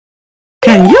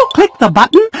the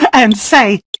button and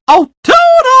say, "Oh,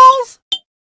 Toodles!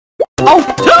 Oh,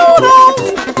 Toodles!"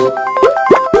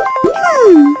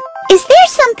 Is there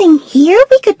something here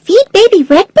we could feed baby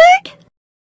Redbird?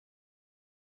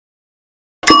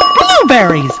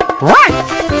 Blueberries, right!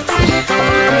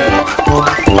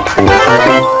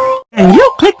 And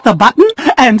you click the button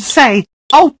and say,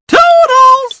 "Oh,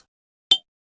 Toodles!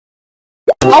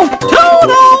 Oh,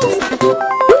 Toodles!"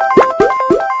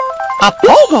 A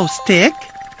pogo stick,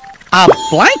 a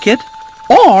blanket,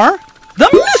 or the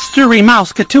mystery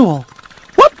mouse-catool.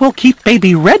 What will keep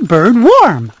baby Redbird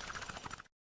warm?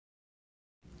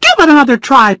 Give it another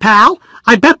try, pal.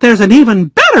 I bet there's an even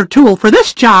better tool for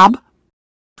this job.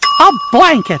 A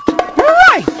blanket,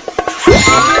 right!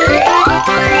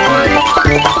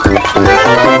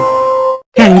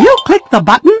 And you click the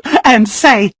button and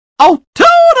say, "Oh,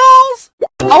 Toodles!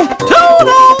 Oh,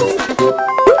 Toodles!"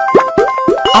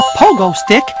 A pogo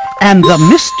stick and the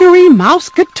mystery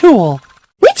mouse-catool.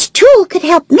 Which tool could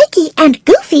help Mickey and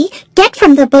Goofy get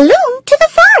from the balloon to the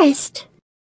forest?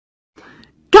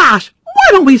 Gosh, why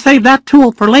don't we save that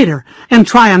tool for later and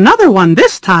try another one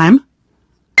this time?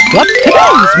 What's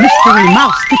today's mystery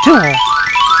mouse-catool?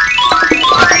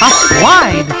 A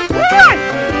slide! Right!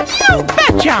 You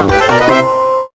betcha!